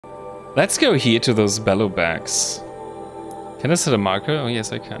Let's go here to those bellow bags. Can I set a marker? Oh,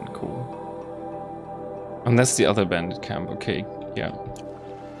 yes, I can. Cool. And that's the other bandit camp. Okay, yeah.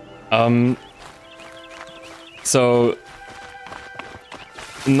 So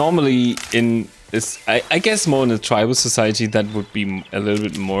normally in this, I guess more in a tribal society that would be a little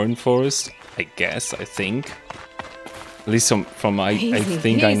bit more in forest. I guess, I think. At least from I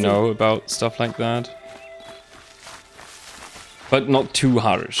think I know about stuff like that. But not too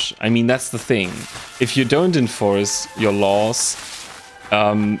harsh. I mean, that's the thing. If you don't enforce your laws,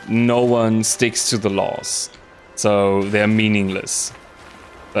 no one sticks to the laws. So they're meaningless.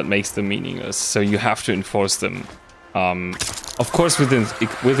 That makes them meaningless. So you have to enforce them. Of course,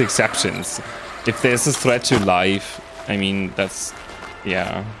 with exceptions. If there's a threat to life, I mean, that's...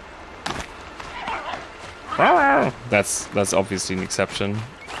 yeah. That's obviously an exception.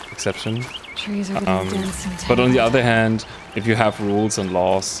 Trees are getting dense and But on the other hand, if you have rules and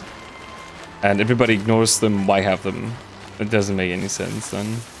laws and everybody ignores them, why have them? It doesn't make any sense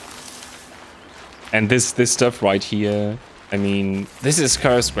then. And this stuff right here, I mean, this is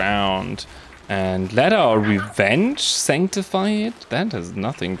cursed ground. And let our revenge sanctify it? That has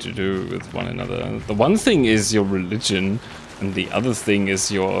nothing to do with one another. The one thing is your religion, and the other thing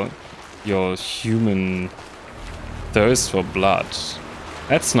is your human thirst for blood.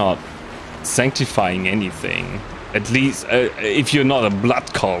 That's not sanctifying anything. At least if you're not a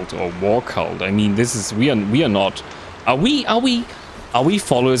blood cult or war cult. I mean, this is we are not. Are we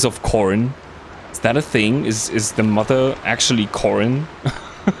followers of Corrin? Is that a thing? Is the mother actually Corrin?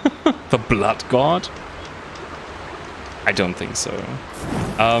 The blood god? I don't think so.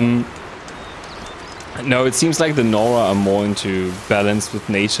 No, it seems like the Nora are more into balance with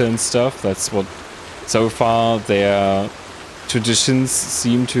nature and stuff. That's what so far their traditions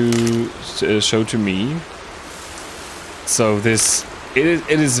seem to show to me. So this it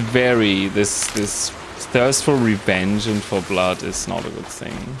is very this thirst for revenge and for blood is not a good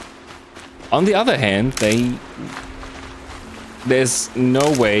thing. On the other hand, there's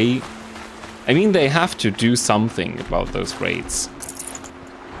no way. I mean, they have to do something about those raids.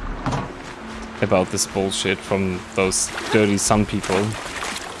 About this bullshit from those dirty sun people.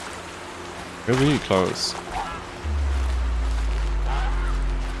 We're really close.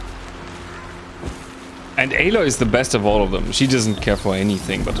 And Aloy is the best of all of them. She doesn't care for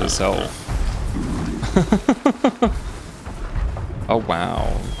anything but herself. Oh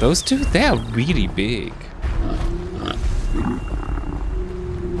wow. Those two, they are really big.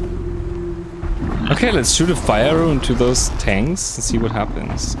 Okay, let's shoot a fire arrow into those tanks and see what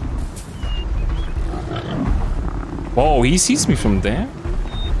happens. Whoa, he sees me from there?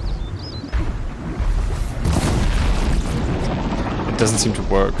 It doesn't seem to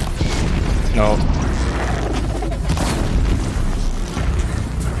work. No.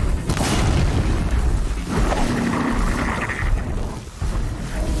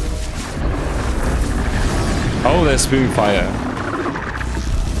 Oh, they're spewing fire.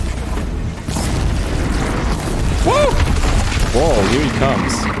 Whoa! Whoa, here he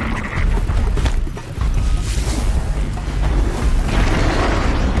comes.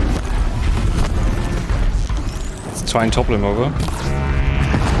 Let's try and topple him over.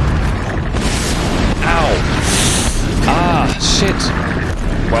 Ow! Ah, shit!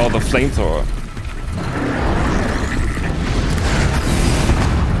 Well, the flamethrower.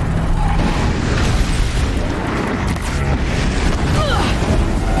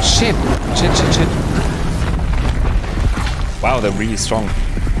 Shit! Shit. Wow, they're really strong.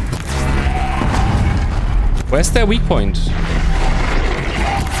 Where's their weak point?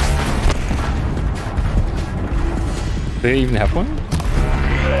 Do they even have one?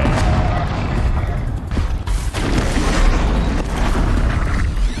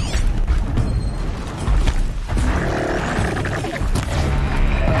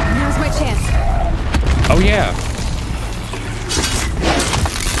 Now's my chance. Oh yeah.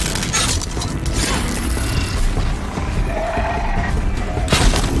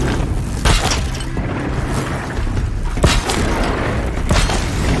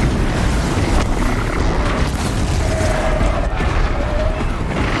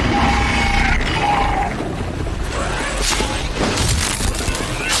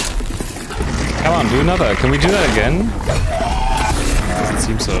 Do another. Can we do that again? Doesn't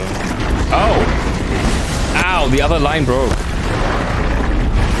seem so. Oh! Ow! The other line broke.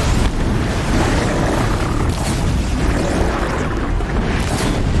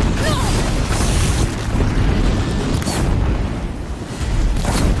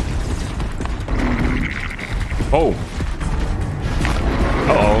 Oh!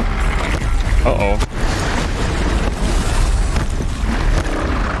 Uh-oh. Uh-oh.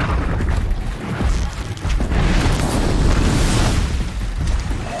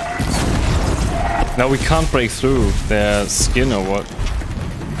 No, we can't break through their skin or what?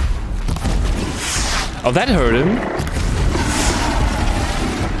 Oh, that hurt him.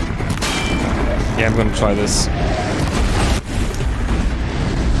 Yeah, I'm gonna try this.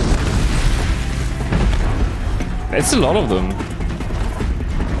 It's a lot of them.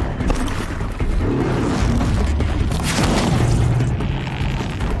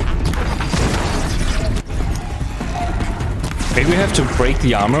 Maybe we have to break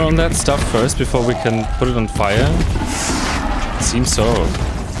the armor on that stuff first before we can put it on fire? It seems so.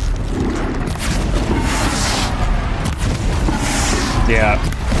 Yeah,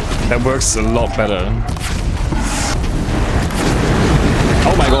 that works a lot better.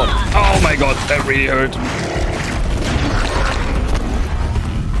 Oh my god! Oh my god, that really hurt.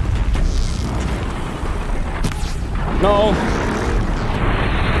 No!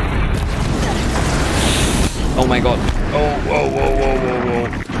 Oh my god. Oh, whoa, whoa, whoa, whoa, whoa.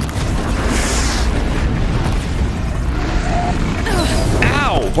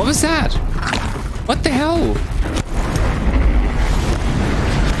 Ow! What was that? What the hell?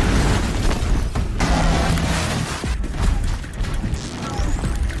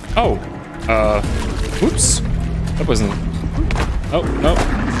 Oh. Oops. That wasn't... Oh, no.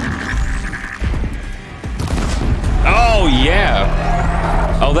 Oh, yeah.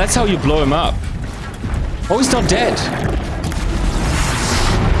 Oh, that's how you blow him up. Oh, he's not dead.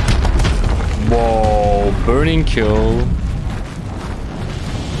 Whoa, burning kill.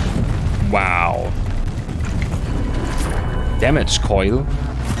 Wow. Damage coil.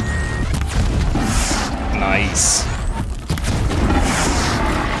 Nice.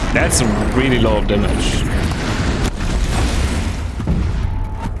 That's a really lot of damage.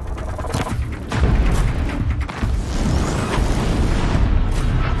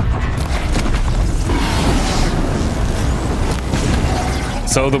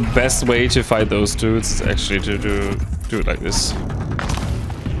 So the best way to fight those dudes is actually to do it like this.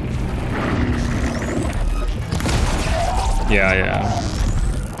 Yeah, yeah.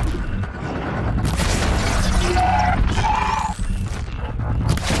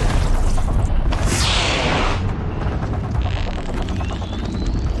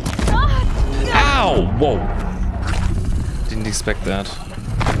 Ow! Whoa! Didn't expect that.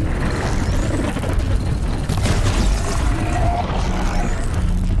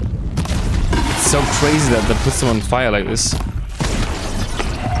 So crazy that they put them on fire like this.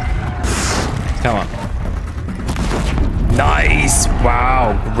 Come on. Nice!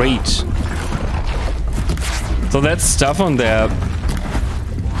 Wow, great. So that stuff on their...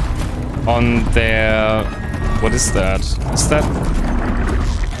 What is that? Is that...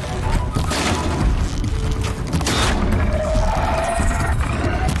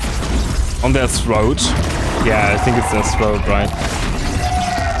 on their throat? Yeah, I think it's their throat, right?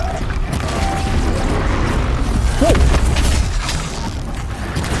 Whoa.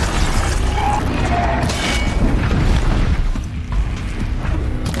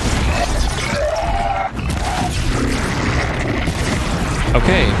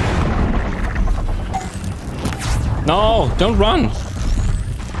 Okay. No, don't run.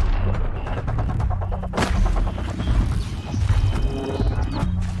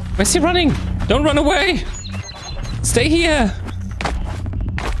 Where's he running? Don't run away. Stay here.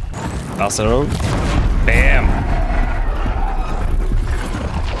 Lasso. Bam.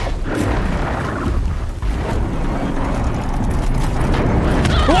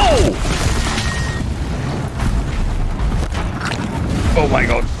 Whoa! Oh my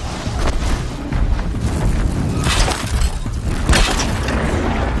god.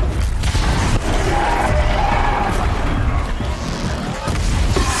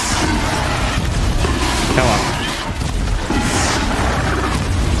 Come on.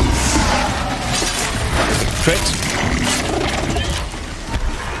 Crit.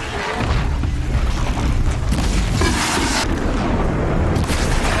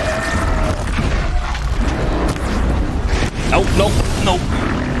 Oh, no, no.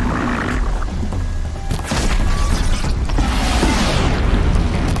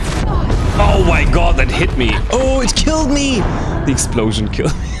 Oh my god, that hit me. Oh, it killed me. The explosion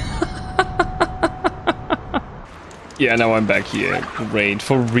killed me. Yeah, now I'm back here. Great.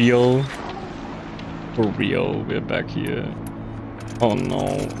 For real. For real, we're back here. Oh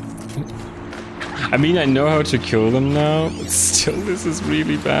no. I mean, I know how to kill them now, but still, this is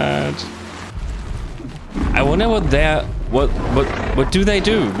really bad. I wonder what their... What do they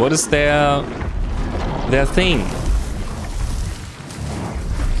do? What is their thing?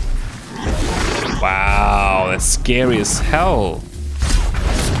 Wow, that's scary as hell.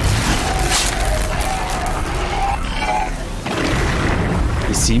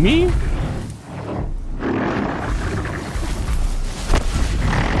 You see me?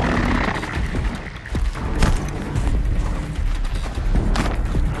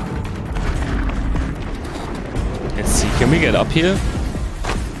 Can we get up here?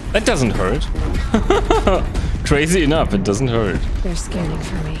 That doesn't hurt. Crazy enough, it doesn't hurt. They're scanning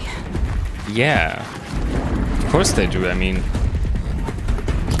for me. Yeah. Of course they do, I mean.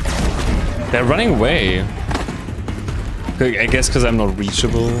 They're running away. I guess because I'm not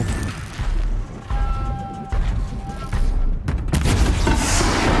reachable.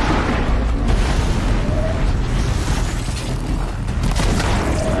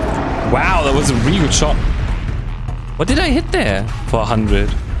 Wow, that was a really good shot. What did I hit there for 100?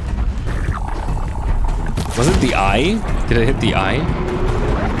 Was it the eye? Did I hit the eye?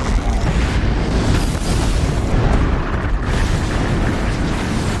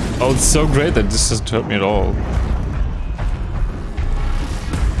 Oh, it's so great that this doesn't hurt me at all.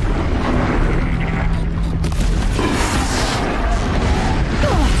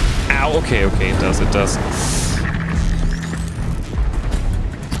 Ow, okay, it does.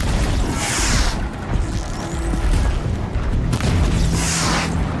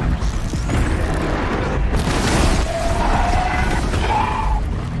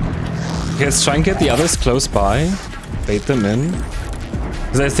 Okay, let's try and get the others close by. Bait them in.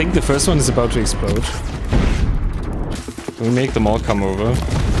 Because I think the first one is about to explode. Can we make them all come over?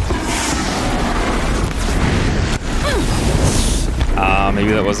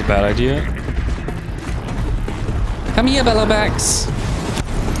 Maybe that was a bad idea. Come here, Bellowbacks.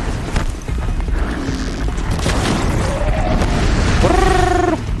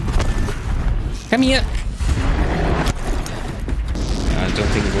 Come here. I don't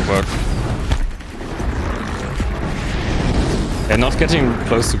think it will work. They're not getting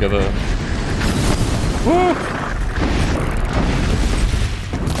close together. Woo!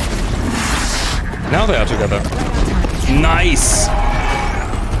 Now they are together. Nice!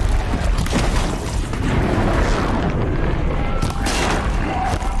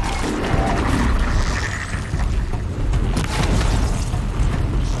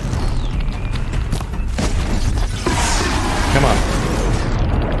 Come on.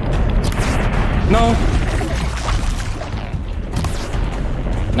 No!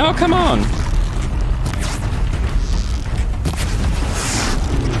 No, come on!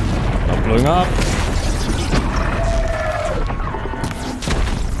 Not blowing up.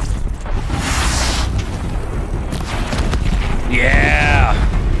 Yeah!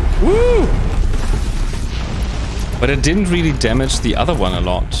 Woo! But it didn't really damage the other one a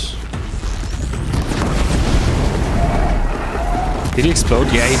lot. Did he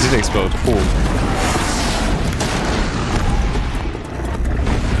explode? Yeah, he did explode. Cool.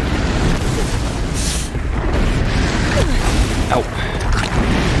 Ow.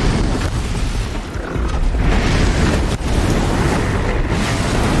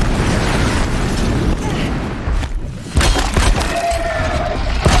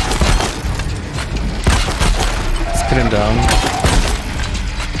 Let's pin him down.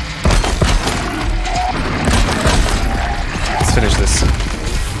 Let's finish this.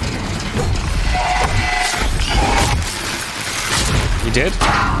 You did?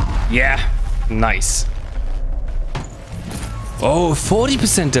 Yeah. Nice. Oh,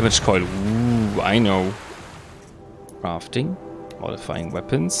 40% damage coil. Ooh, I know. Crafting. Modifying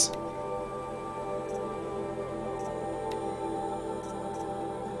weapons.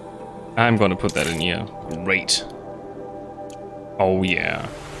 I'm gonna put that in here. Great. Oh, yeah.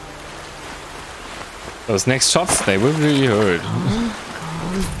 Those next shots, they will really hurt.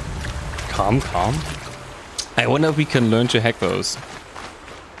 Calm, calm. I wonder if we can learn to hack those.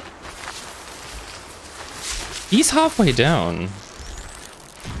 He's halfway down.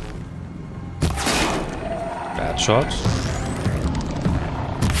 Bad shot.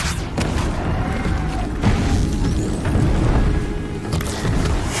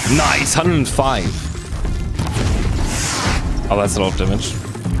 Nice, 105. Oh, that's a lot of damage.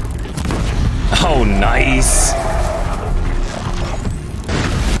 Oh, nice.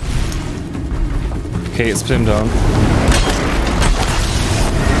 Okay, let's put him down.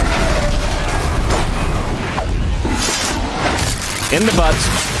 In the butt.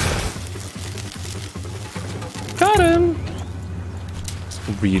 Got him.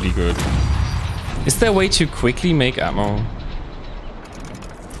 Really good. Is there a way to quickly make ammo?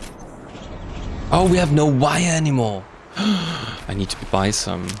 Oh, we have no wire anymore. I need to buy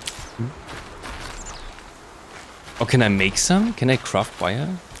some. Oh, can I make some? Can I craft wire?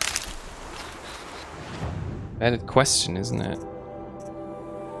 Valid question, isn't it?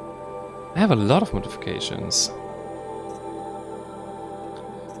 I have a lot of modifications.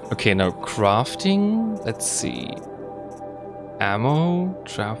 Okay, now crafting. Let's see. Ammo,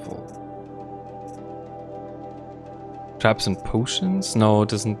 travel. Traps and potions? No, it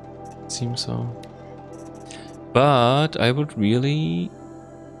doesn't seem so. But I would really...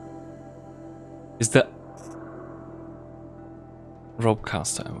 Is the rope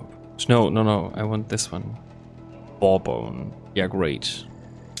caster? No, no, no. I want this one. Boar bone. Yeah, great.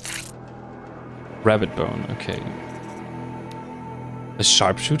 Rabbit bone. Okay. A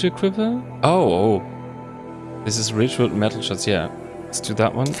sharpshooter quiver? Oh. This is ritual metal shots. Yeah. Let's do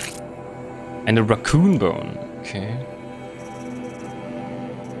that one. And a raccoon bone. Okay.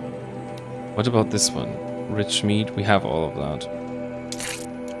 What about this one? Rich meat. We have all of that.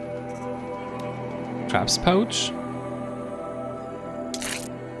 Traps pouch?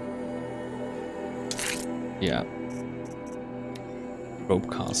 Yeah. Rope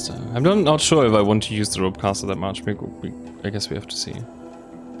caster. I'm not sure if I want to use the rope caster that much. I guess we have to see.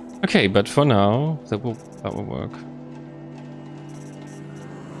 Okay, but for now, that will work.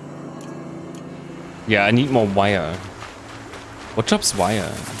 Yeah, I need more wire. What drops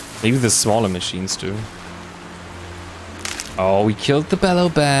wire? Maybe the smaller machines do. Oh, we killed the bellow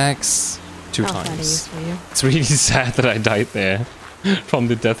bags 2 times. It's really sad that I died there from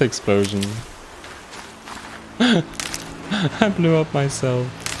the death explosion. I blew up myself.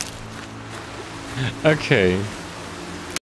 Okay.